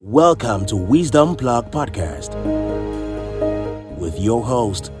Welcome to Wisdom Plug Podcast with your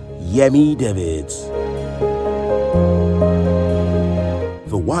host, Yemi Davids.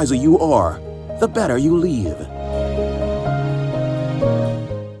 The wiser you are, the better you live.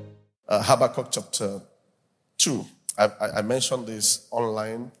 Habakkuk chapter 2. I mentioned this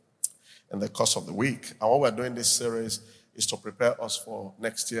online in the course of the week. And what we're doing this series is to prepare us for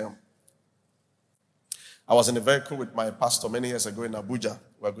next year. I was in a vehicle with my pastor many years ago in Abuja.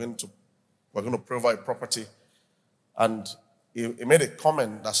 We're going to provide property. And he made a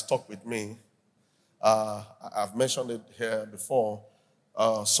comment that stuck with me. I've mentioned it here before.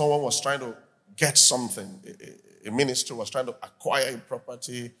 Someone was trying to get something. A ministry was trying to acquire a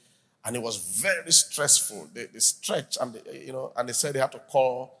property, and it was very stressful. They stretched, and they said they had to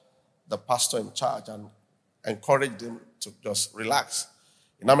call the pastor in charge and encourage him to just relax.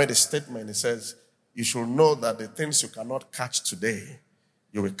 He now made a statement. He says, "You should know that the things you cannot catch today,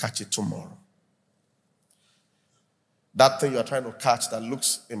 you will catch it tomorrow." That thing you are trying to catch that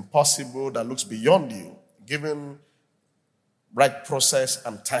looks impossible, that looks beyond you, given right process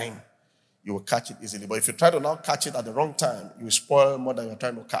and time, you will catch it easily. But if you try to now catch it at the wrong time, you will spoil more than you're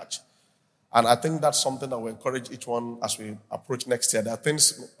trying to catch. And I think that's something that we encourage each one as we approach next year. There are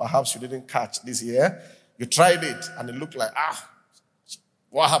things perhaps you didn't catch this year. You tried it and it looked like,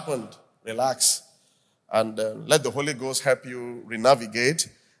 what happened? Relax. And let the Holy Ghost help you renavigate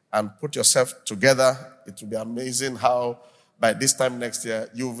and put yourself together. It will be amazing how by this time next year,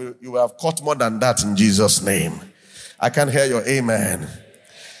 you will have caught more than that in Jesus' name. I can hear your amen.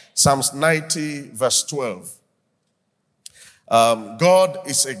 Psalms 90 verse 12. God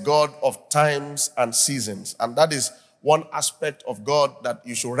is a God of times and seasons. And that is one aspect of God that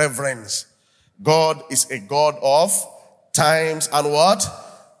you should reverence. God is a God of times and what?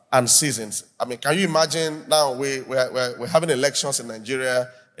 And seasons. I mean, can you imagine now we're having elections in Nigeria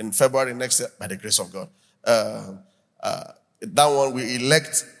in February next year by the grace of God. That one we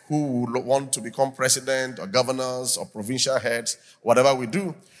elect who will want to become president or governors or provincial heads, whatever we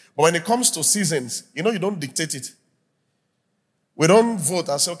do. But when it comes to seasons, you don't dictate it. We don't vote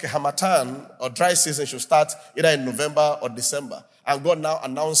and say, okay, Harmattan or dry season should start either in November or December. And God now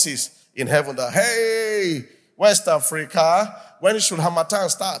announces in heaven that, hey, West Africa, when should Harmattan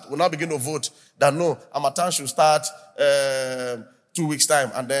start? We'll now begin to vote that no, Harmattan should start 2 weeks'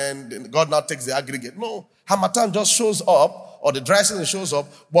 time. And then God now takes the aggregate. No, Harmattan just shows up, or the dry season shows up.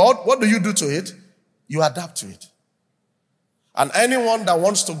 But what do you do to it? You adapt to it. And anyone that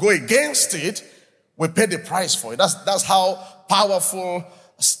wants to go against it will pay the price for it. That's how powerful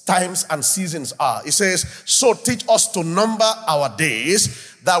times and seasons are. It says, so teach us to number our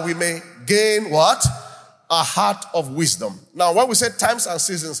days that we may gain what? A heart of wisdom. Now, when we say times and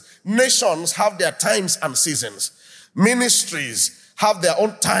seasons, nations have their times and seasons. Ministries have their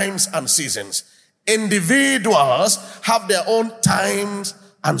own times and seasons. Individuals have their own times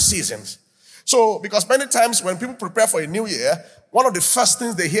and seasons. So, because many times when people prepare for a new year, one of the first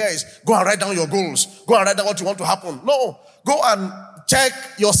things they hear is, go and write down your goals. Go and write down what you want to happen. No, go and check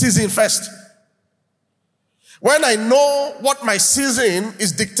your season first. When I know what my season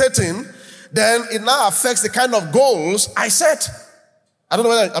is dictating, then it now affects the kind of goals I set. I don't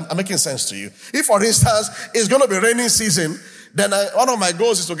know whether I'm making sense to you. If, for instance, it's going to be raining season, then one of my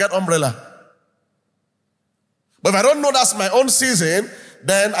goals is to get umbrella. But if I don't know that's my own season,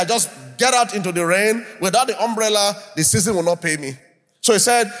 then I just get out into the rain. Without the umbrella, the season will not pay me. So he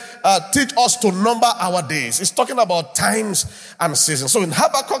said, teach us to number our days. It's talking about times and seasons. So in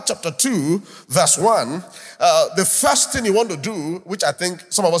Habakkuk chapter 2, verse 1, the first thing you want to do, which I think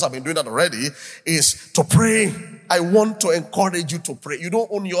some of us have been doing that already, is to pray. I want to encourage you to pray. You don't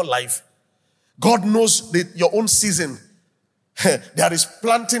own your life. God knows your own season. There is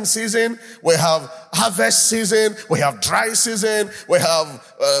planting season, we have harvest season, we have dry season, we have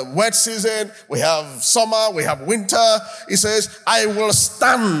wet season, we have summer, we have winter. He says, I will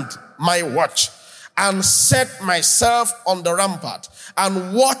stand my watch and set myself on the rampart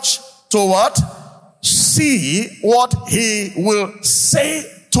and watch to what? See what he will say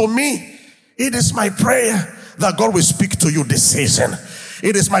to me. It is my prayer that God will speak to you this season.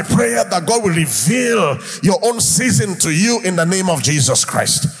 It is my prayer that God will reveal your own season to you in the name of Jesus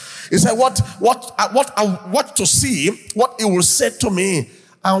Christ. He said, what to see, what he will say to me,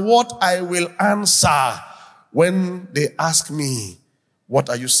 and what I will answer when they ask me, what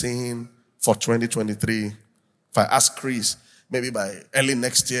are you saying for 2023? If I ask Chris, maybe by early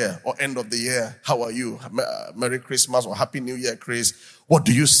next year or end of the year, how are you? Merry Christmas or Happy New Year, Chris. What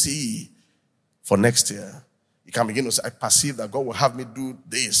do you see for next year? You can begin to say, I perceive that God will have me do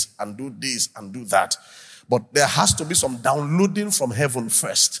this and do this and do that. But there has to be some downloading from heaven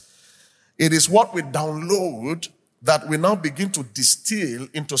first. It is what we download that we now begin to distill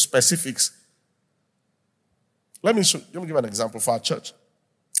into specifics. Let me give an example for our church.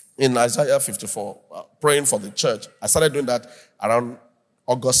 In Isaiah 54, praying for the church, I started doing that around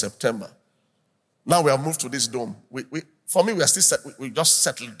August, September. Now we have moved to this dome. For me, we are still we just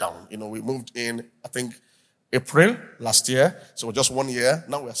settled down. We moved in, I think, April last year. So just 1 year.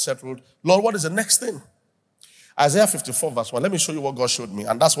 Now we are settled. Lord, what is the next thing? Isaiah 54 verse 1. Let me show you what God showed me.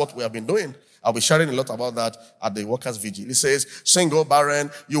 And that's what we have been doing. I'll be sharing a lot about that at the Workers' Vigil. It says, sing, O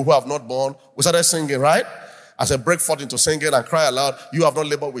barren, you who have not born. We started singing, right? I said, break forth into singing and cry aloud. You have not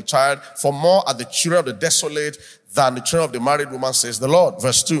labored with child. For more are the children of the desolate than the children of the married woman, says the Lord.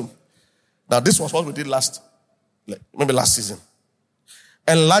 Verse 2. Now this was what we did last season.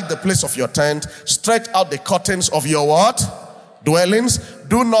 Enlarge the place of your tent. Stretch out the curtains of your what? Dwellings.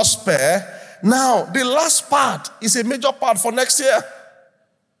 Do not spare. Now, the last part is a major part for next year.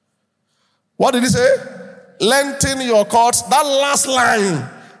 What did he say? Lengthen your cords. That last line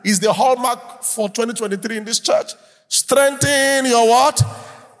is the hallmark for 2023 in this church. Strengthen your what?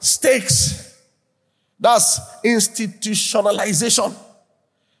 Stakes. That's institutionalization.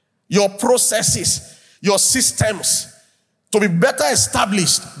 Your processes, your systems to be better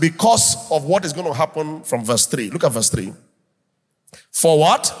established because of what is going to happen from verse 3. Look at verse 3. For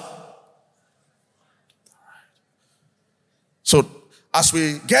what? So, as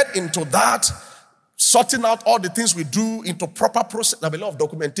we get into that, sorting out all the things we do into proper process, there'll be a lot of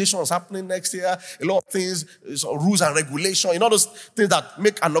documentations happening next year, a lot of things, rules and regulation, those things that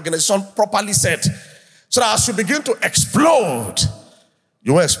make an organization properly set. So that as you begin to explode,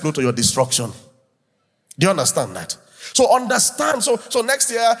 you will explode to your destruction. Do you understand that? So understand. So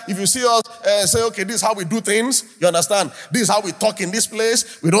next year, if you see us say, okay, this is how we do things, you understand? This is how we talk in this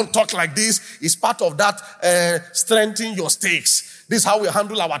place. We don't talk like this. It's part of that strengthening your stakes. This is how we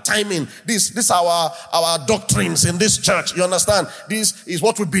handle our timing. This is our doctrines in this church. You understand? This is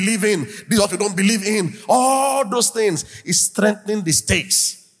what we believe in. This is what we don't believe in. All those things is strengthening the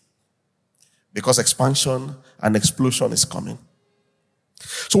stakes. Because expansion and explosion is coming.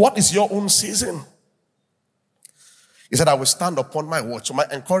 So what is your own season? He said, I will stand upon my watch. So my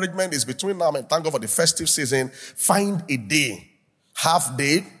encouragement is between now and thank God for the festive season. Find a day, half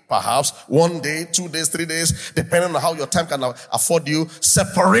day, perhaps 1 day, 2 days, 3 days, depending on how your time can afford you.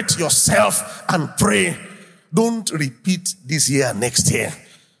 Separate yourself and pray. Don't repeat this year, next year.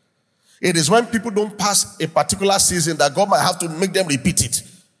 It is when people don't pass a particular season that God might have to make them repeat it.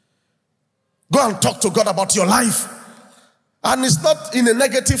 Go and talk to God about your life. And it's not in a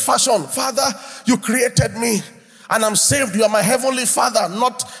negative fashion. Father, you created me. And I'm saved. You are my heavenly Father,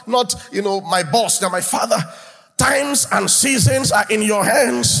 not my boss. You are my Father. Times and seasons are in your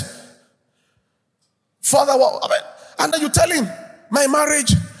hands. Father, and then you tell him, my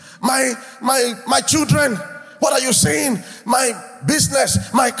marriage, my children, what are you saying? My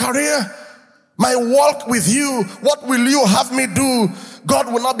business, my career, my walk with you. What will you have me do?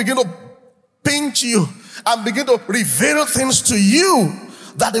 God will now begin to pinch you and begin to reveal things to you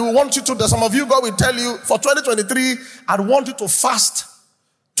that they will want you to do. Some of you, God will tell you, for 2023, I'd want you to fast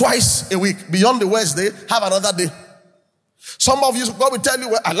twice a week. Beyond the Wednesday, have another day. Some of you, God will tell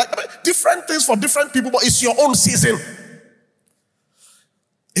you, different things for different people, but it's your own season.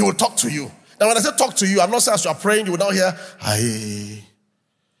 He will talk to you. Now, when I say talk to you, I'm not saying as you are praying, you will now hear, hi.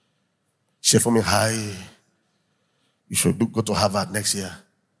 Share for me, hi. You should go to Harvard next year.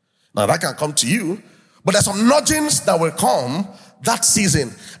 Now, that can come to you, but there's some nudgings that will come that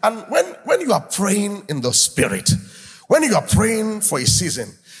season. And when you are praying in the Spirit, when you are praying for a season,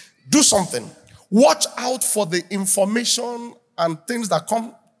 do something. Watch out for the information and things that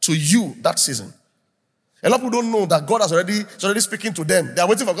come to you that season. A lot of people don't know that God is already speaking to them. They are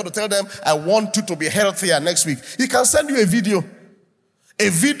waiting for God to tell them, I want you to be healthier next week. He can send you a video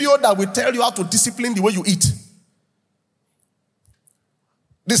that will tell you how to discipline the way you eat.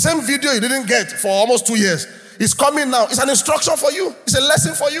 The same video you didn't get for almost 2 years. It's coming now. It's an instruction for you. It's a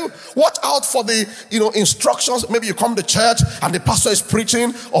lesson for you. Watch out for the, instructions. Maybe you come to church and the pastor is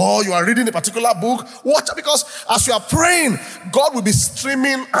preaching, or you are reading a particular book. Watch out, because as you are praying, God will be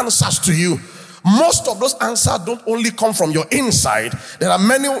streaming answers to you. Most of those answers don't only come from your inside. There are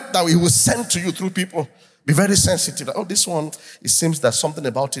many that He will send to you through people. Be very sensitive. Oh, this one, it seems there's something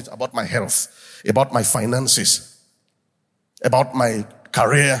about it, about my health, about my finances, about my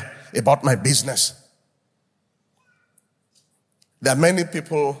career, about my business. There are many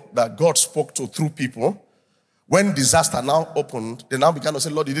people that God spoke to through people. When disaster now opened, they now began to say,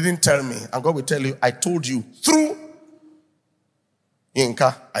 Lord, you didn't tell me. And God will tell you, I told you through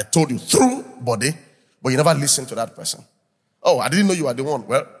Yinka, I told you through Body, but you never listen to that person. Oh, I didn't know you were the one.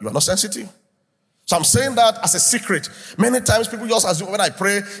 Well, you are not sensitive. So I'm saying that as a secret. Many times people just assume when I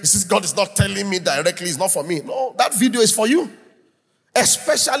pray, it says God is not telling me directly, it's not for me. No, that video is for you.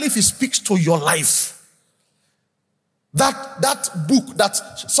 Especially if it speaks to your life. That book that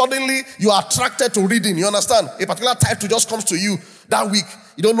suddenly you are attracted to reading, you understand? A particular title just comes to you that week.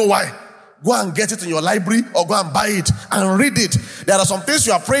 You don't know why. Go and get it in your library or go and buy it and read it. There are some things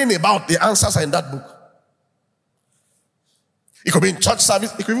you are praying about. The answers are in that book. It could be in church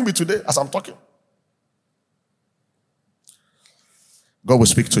service. It could even be today as I'm talking. God will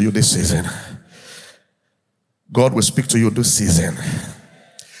speak to you this season. God will speak to you this season.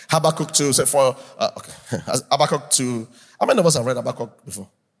 Habakkuk 2, say for, okay. Habakkuk 2. How many of us have read Habakkuk before?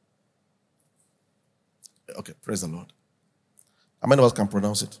 Okay, praise the Lord. How many of us can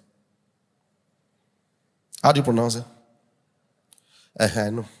pronounce it? How do you pronounce it? I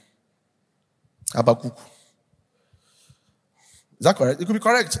know. Habakkuk. Is that correct? It could be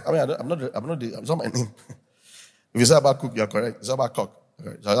correct. I mean, it's not my name. If you say Habakkuk, you are correct. It's Habakkuk.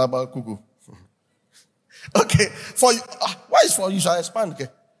 Okay. It's Habakkuk. Okay. For you, why is for you shall expand? Okay.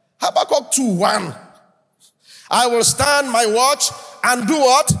 Habakkuk 2:1. I will stand my watch and do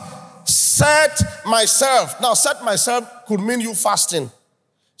what? Set myself. Now, set myself could mean you fasting,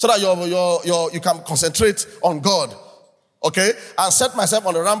 so that you can concentrate on God. Okay? And set myself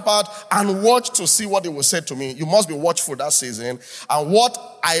on the rampart and watch to see what they will say to me. You must be watchful that season. And what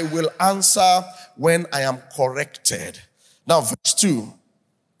I will answer when I am corrected. Now, verse 2.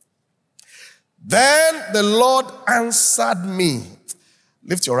 Then the Lord answered me.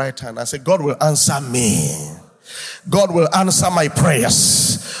 Lift your right hand and say, God will answer me. God will answer my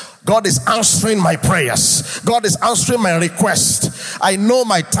prayers. God is answering my prayers. God is answering my request. I know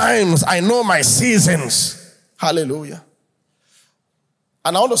my times. I know my seasons. Hallelujah.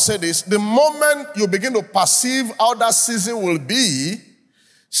 And I want to say this. The moment you begin to perceive how that season will be,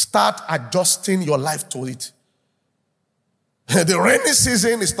 start adjusting your life to it. The rainy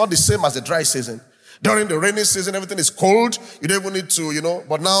season is not the same as the dry season. During the rainy season, everything is cold. You don't even need to,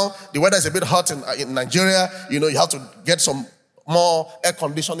 but now the weather is a bit hot in Nigeria. You have to get some more air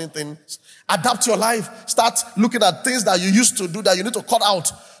conditioning things. Adapt your life. Start looking at things that you used to do that you need to cut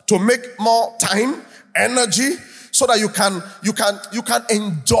out to make more time, energy, so that you can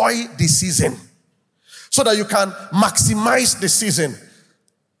enjoy the season. So that you can maximize the season.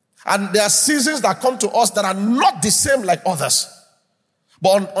 And there are seasons that come to us that are not the same like others.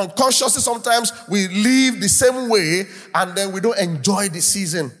 But unconsciously, sometimes we live the same way and then we don't enjoy the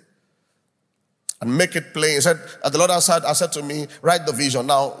season. And make it plain. He said, the Lord said to me, write the vision.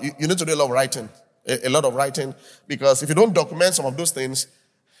 Now, you need to do a lot of writing. A lot of writing. Because if you don't document some of those things,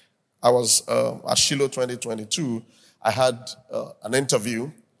 I was at Shiloh 2022. I had an interview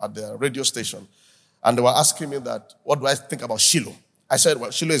at the radio station. And they were asking me that, what do I think about Shiloh? I said,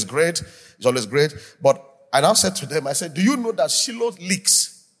 well, Shiloh is great. It's always great. But I now said to them, I said, do you know that Shiloh leakage,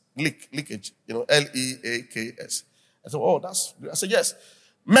 Leaks. I said, oh, I said, yes.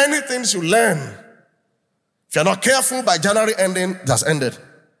 Many things you learn. If you're not careful, by January ending, it has ended.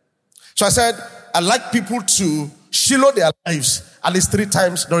 So I said, I'd like people to Shiloh their lives at least 3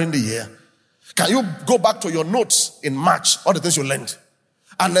 times during the year. Can you go back to your notes in March, all the things you learned?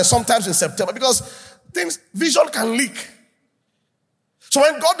 And then sometimes in September, because vision can leak. So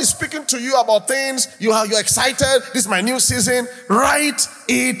when God is speaking to you about things, you're excited, this is my new season, write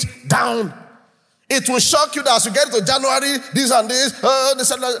it down. It will shock you that as you get to January, this and this,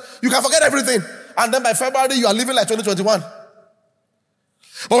 you can forget everything. And then by February, you are living like 2021.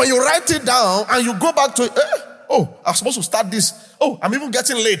 But when you write it down and you go back to it, I'm supposed to start this. Oh, I'm even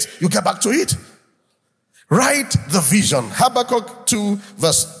getting late. You get back to it. Write the vision. Habakkuk 2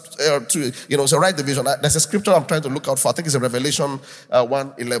 verse 2, so write the vision. There's a scripture I'm trying to look out for. I think it's in Revelation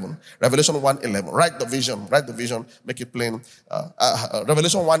 1:11. Revelation 1:11. Write the vision, make it plain.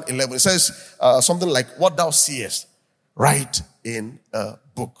 Revelation 1:11. It says something like, what thou seest, write in a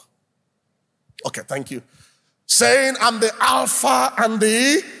book. Okay, thank you. Saying, I'm the Alpha and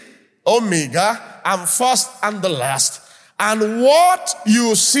the Omega, I'm first and the last. And what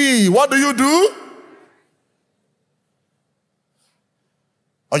you see, what do you do?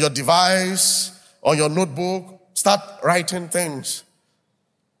 On your device, on your notebook, start writing things.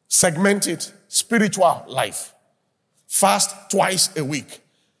 Segment it. Spiritual life. Fast twice a week.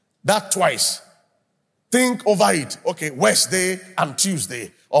 That twice. Think over it. Okay, Wednesday and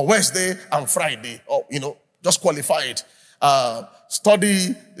Tuesday. Or Wednesday and Friday. Or, just qualify it.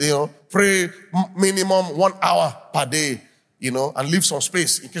 Study, pray minimum 1 hour per day. and leave some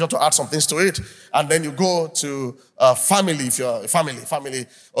space in case you want to add some things to it. And then you go to family, if you're a family,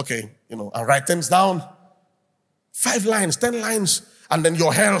 okay, and write things down. 5 lines, 10 lines, and then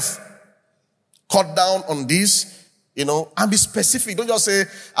your health. Cut down on this, and be specific. Don't just say,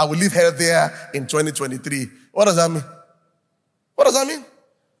 I will live healthier in 2023. What does that mean? What does that mean?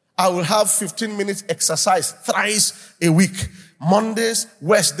 I will have 15 minutes exercise thrice a week. Mondays,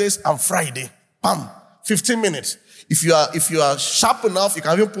 Wednesdays, and Friday. Bam. 15 minutes. If you are sharp enough, you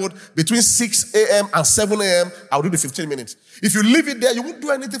can even put between 6 a.m. and 7 a.m., I'll do the 15 minutes. If you leave it there, you won't do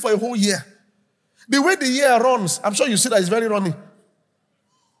anything for a whole year. The way the year runs, I'm sure you see that it's very running.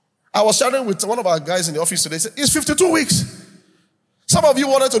 I was sharing with one of our guys in the office today. He said, it's 52 weeks. Some of you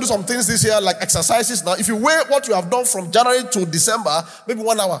wanted to do some things this year, like exercises. Now, if you weigh what you have done from January to December, maybe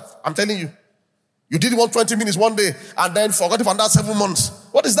 1 hour. I'm telling you. You did 120 minutes one day, and then forgot it for another 7 months.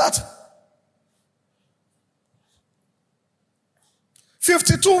 What is that?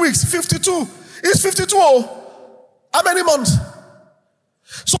 52 weeks, 52. It's 52. How many months?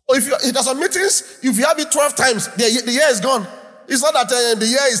 So if there's some meetings, if you have it 12 times, the year is gone. It's not that the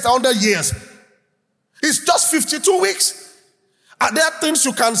year is 100 years. It's just 52 weeks. Are there things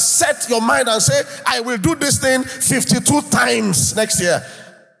you can set your mind and say, I will do this thing 52 times next year?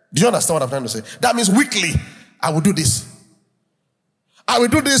 Do you understand what I'm trying to say? That means weekly, I will do this. I will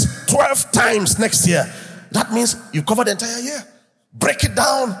do this 12 times next year. That means you cover the entire year. Break it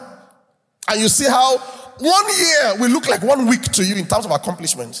down. And you see how 1 year will look like 1 week to you in terms of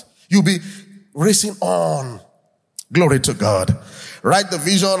accomplishments. You'll be racing on. Glory to God. Write the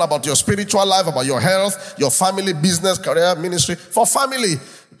vision about your spiritual life, about your health, your family, business, career, ministry. For family,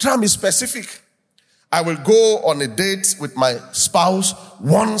 try and be specific. I will go on a date with my spouse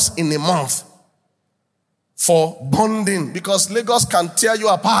once in a month for bonding, because Lagos can tear you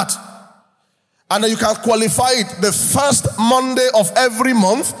apart. And then you can qualify it the first Monday of every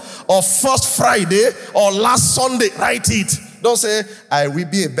month, or first Friday, or last Sunday. Write it. Don't say, I will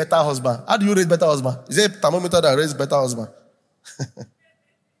be a better husband. How do you raise better husband? Is it a thermometer that raises better husband?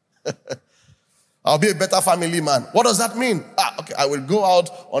 I'll be a better family man. What does that mean? Okay, I will go out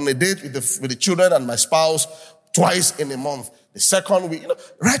on a date with the children and my spouse twice in a month. The second week,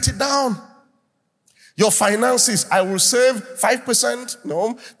 write it down. Your finances, I will save 5%,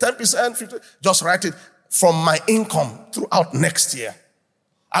 10%, 50%. Just write it from my income throughout next year.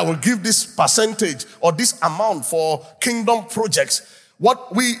 I will give this percentage or this amount for kingdom projects.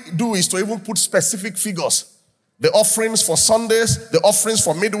 What we do is to even put specific figures. The offerings for Sundays, the offerings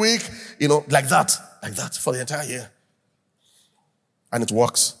for midweek, like that for the entire year. And it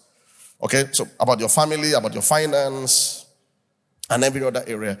works. Okay, so about your family, about your finance, and every other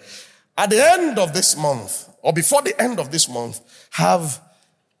area. At the end of this month, or before the end of this month, have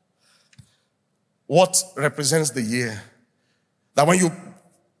what represents the year. That when you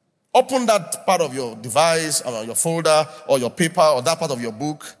open that part of your device, or your folder, or your paper, or that part of your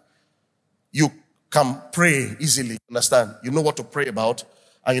book, you can pray easily. Understand? You know what to pray about,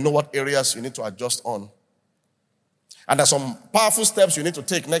 and you know what areas you need to adjust on. And there's some powerful steps you need to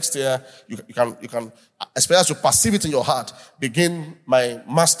take next year. You can, especially as you perceive it in your heart, begin my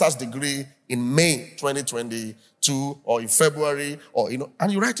master's degree in May 2022, or in February, or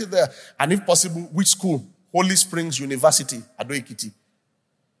and you write it there. And if possible, which school? Holy Springs University, Ado-Ekiti,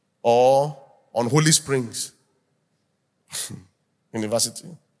 or on Holy Springs University,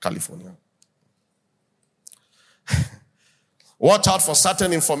 California. Watch out for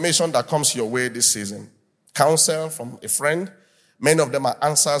certain information that comes your way this season. Counsel from a friend. Many of them are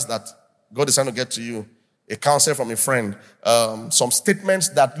answers that God is trying to get to you. A counsel from a friend. Some statements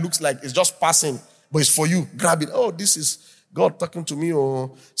that looks like it's just passing, but it's for you. Grab it. Oh, this is God talking to me.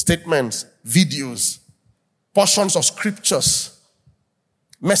 Or statements, videos, portions of scriptures,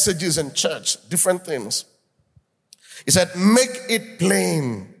 messages in church, different things. He said, make it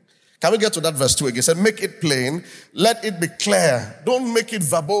plain. Can we get to that verse 2 again? He said, make it plain. Let it be clear. Don't make it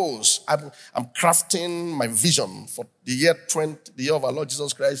verbose. I'm crafting my vision for the year of our Lord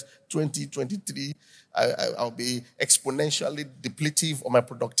Jesus Christ, 2023. I'll be exponentially depletive of my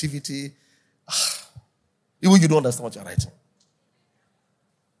productivity. Even you don't understand what you're writing.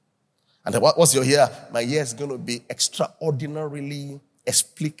 And then what's your year? My year is going to be extraordinarily,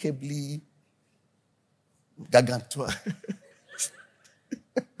 explicably gargantua.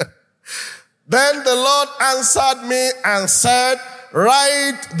 Then the Lord answered me and said,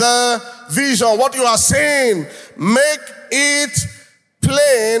 write the vision. What you are saying, make it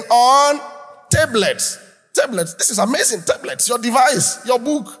plain on tablets. Tablets. This is amazing. Tablets. Your device, your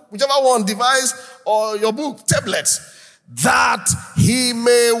book, whichever one, device or your book, tablets. That he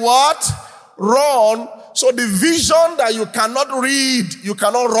may what? Run So the vision that you cannot read, you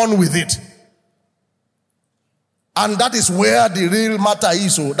cannot run with it. And that is where the real matter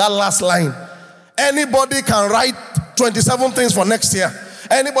is. So that last line. Anybody can write 27 things for next year.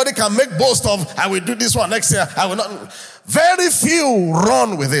 Anybody can make boast of, I will do this one next year. I will not. Very few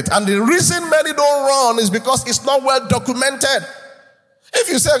run with it. And the reason many don't run is because it's not well documented. If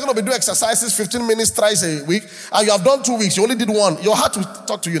you say you're going to be doing exercises 15 minutes thrice a week, and you have done 2 weeks, you only did one, your heart will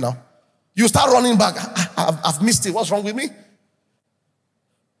talk to you now. You start running back. I've missed it. What's wrong with me?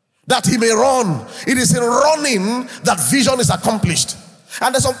 That he may run. It is in running that vision is accomplished.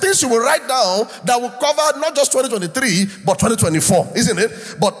 And there's some things you will write down that will cover not just 2023, but 2024, isn't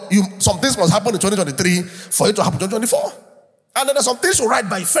it? But some things must happen in 2023 for it to happen in 2024. And then there's some things you write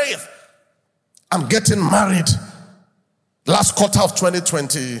by faith. I'm getting married. Last quarter of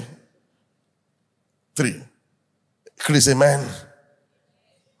 2023. Chris, amen.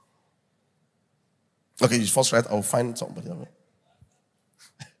 Okay, you first write, I'll find somebody.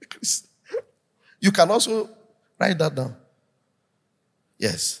 Chris, you can also write that down.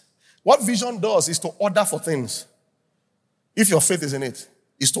 Yes. What vision does is to order for things. If your faith is in it,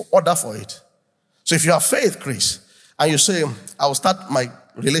 is to order for it. So if you have faith, Chris, and you say, I will start my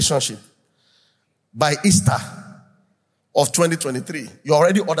relationship by Easter of 2023, you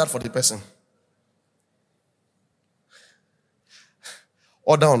already ordered for the person.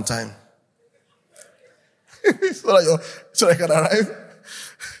 Order on time. so I can arrive.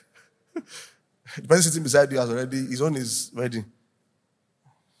 The person sitting beside you has already, his own is ready.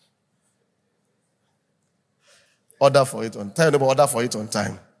 Order for it on time. Order for it on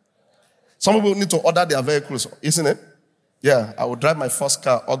time. Some people need to order their vehicles, isn't it? Yeah, I will drive my first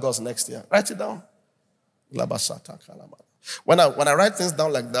car August next year. Write it down. When I write things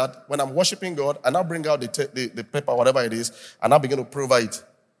down like that, when I'm worshiping God, I now bring out the paper, whatever it is, and I begin to prove it.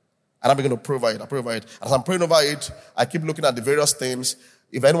 And I begin to prove it. As I'm praying over it, I keep looking at the various things.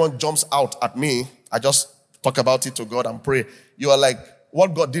 If anyone jumps out at me, I just talk about it to God and pray. You are like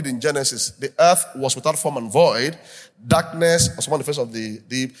what God did in Genesis. The earth was without form and void. Darkness was upon the face of the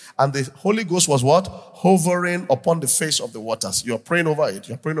deep. And the Holy Ghost was what? Hovering upon the face of the waters. You're praying over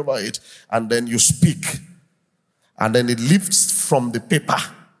it. And then you speak. And then it lifts from the paper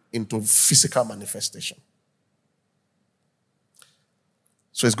into physical manifestation.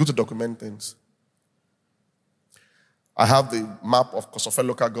 So it's good to document things. I have the map of Kosofe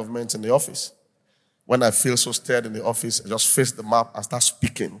local government in the office. When I feel so stirred in the office, I just face the map and start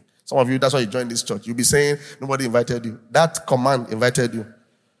speaking. Some of you, that's why you joined this church. You'll be saying, nobody invited you. That command invited you.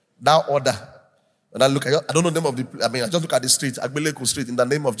 That order. When I look, I don't know the name of I just look at the street, Agbeleku Street, in the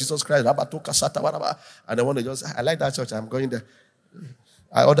name of Jesus Christ, and I want to just, I like that church, I'm going there.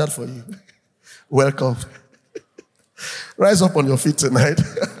 I ordered for you. Welcome. Rise up on your feet tonight.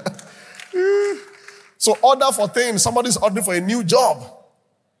 So order for things. Somebody's ordering for a new job.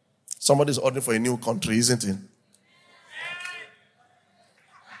 Somebody's ordering for a new country, isn't it?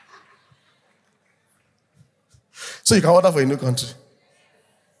 So you can order for a new country.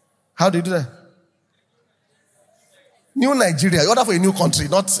 How do you do that? New Nigeria. You order for a new country,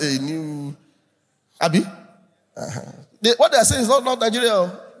 not a new... Abi? What they are saying is not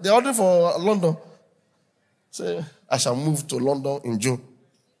Nigeria. They're ordering for London. Say, I shall move to London in June.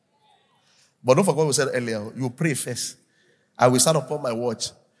 But don't forget what we said earlier. You pray first. I will start upon my watch.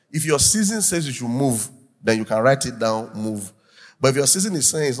 If your season says you should move, then you can write it down, move. But if your season is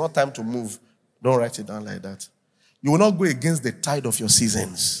saying it's not time to move, don't write it down like that. You will not go against the tide of your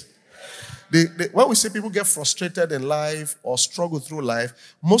seasons. When we say people get frustrated in life or struggle through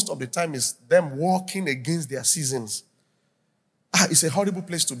life, most of the time is them walking against their seasons. It's a horrible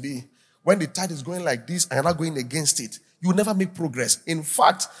place to be. When the tide is going like this and you're not going against it, you will never make progress. In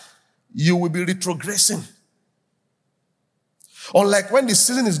fact, you will be retrogressing. Unlike when the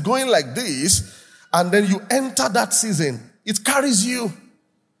season is going like this, and then you enter that season, it carries you.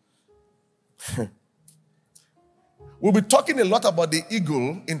 We'll be talking a lot about the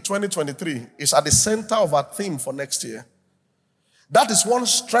eagle in 2023. It's at the center of our theme for next year. That is one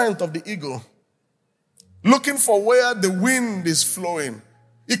strength of the eagle. Looking for where the wind is flowing.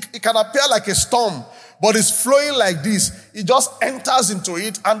 It can appear like a storm, but it's flowing like this. It just enters into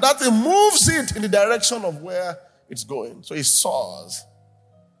it, and that thing moves it in the direction of where it's going. So it soars.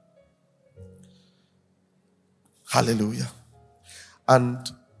 Hallelujah. And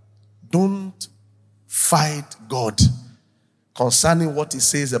don't fight God concerning what He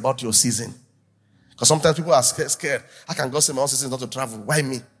says about your season. Because sometimes people are scared. How can God say my own season is not to travel? Why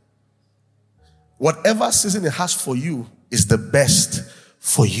me? Whatever season He has for you is the best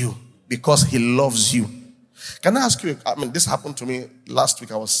for you because He loves you. Can I ask you, this happened to me last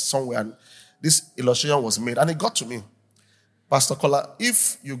week. I was somewhere and this illustration was made, and it got to me. Pastor Kola,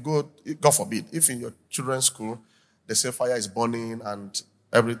 if you go, God forbid, if in your children's school, they say fire is burning and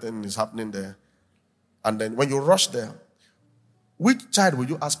everything is happening there, and then when you rush there, which child will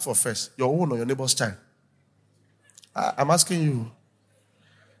you ask for first? Your own or your neighbor's child? I'm asking you.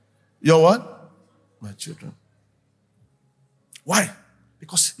 Your what? My children. Why?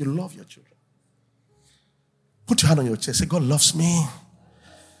 Because you love your children. Put your hand on your chest. Say, God loves me.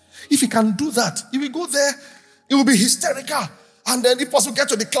 If he can do that, he will go there. It will be hysterical. And then if possible, get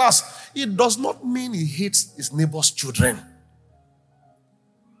to the class. It does not mean he hates his neighbor's children.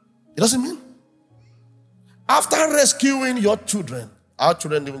 It doesn't mean. After rescuing your children, our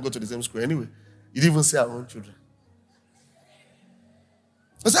children didn't even go to the same school anyway. You didn't even say our own children.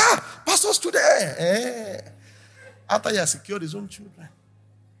 I said, pastor's today. After he has secured his own children.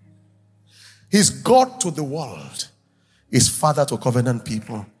 He's God to the world. He's father to covenant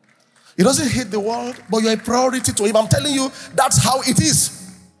people. He doesn't hate the world, but you're a priority to him. I'm telling you, that's how it is.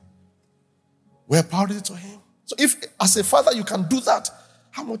 We're a priority to him. So if as a father you can do that,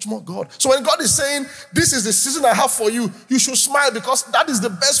 how much more God? So when God is saying, this is the season I have for you, you should smile because that is the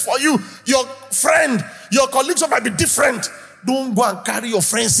best for you. Your friend, your colleagues might be different. Don't go and carry your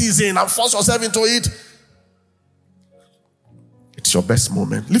friend's season and force yourself into it. It's your best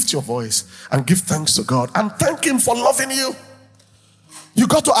moment. Lift your voice and give thanks to God and thank him for loving you. You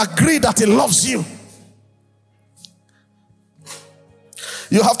got to agree that he loves you.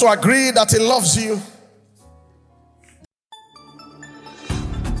 You have to agree that he loves you.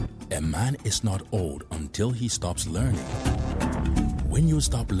 A man is not old until he stops learning. When you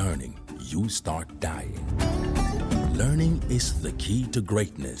stop learning, you start dying. Learning is the key to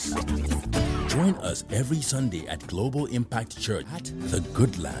greatness. Join us every Sunday at Global Impact Church at The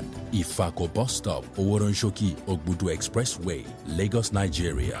Good Land, Ifako Bus Stop, Oworonshoki, Ogbudu Expressway, Lagos,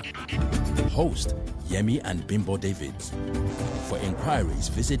 Nigeria. Host, Yemi and Bimbo Davids. For inquiries,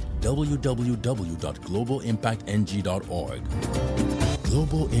 visit www.globalimpactng.org.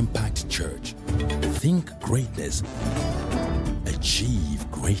 Global Impact Church. Think greatness. Achieve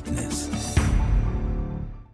greatness.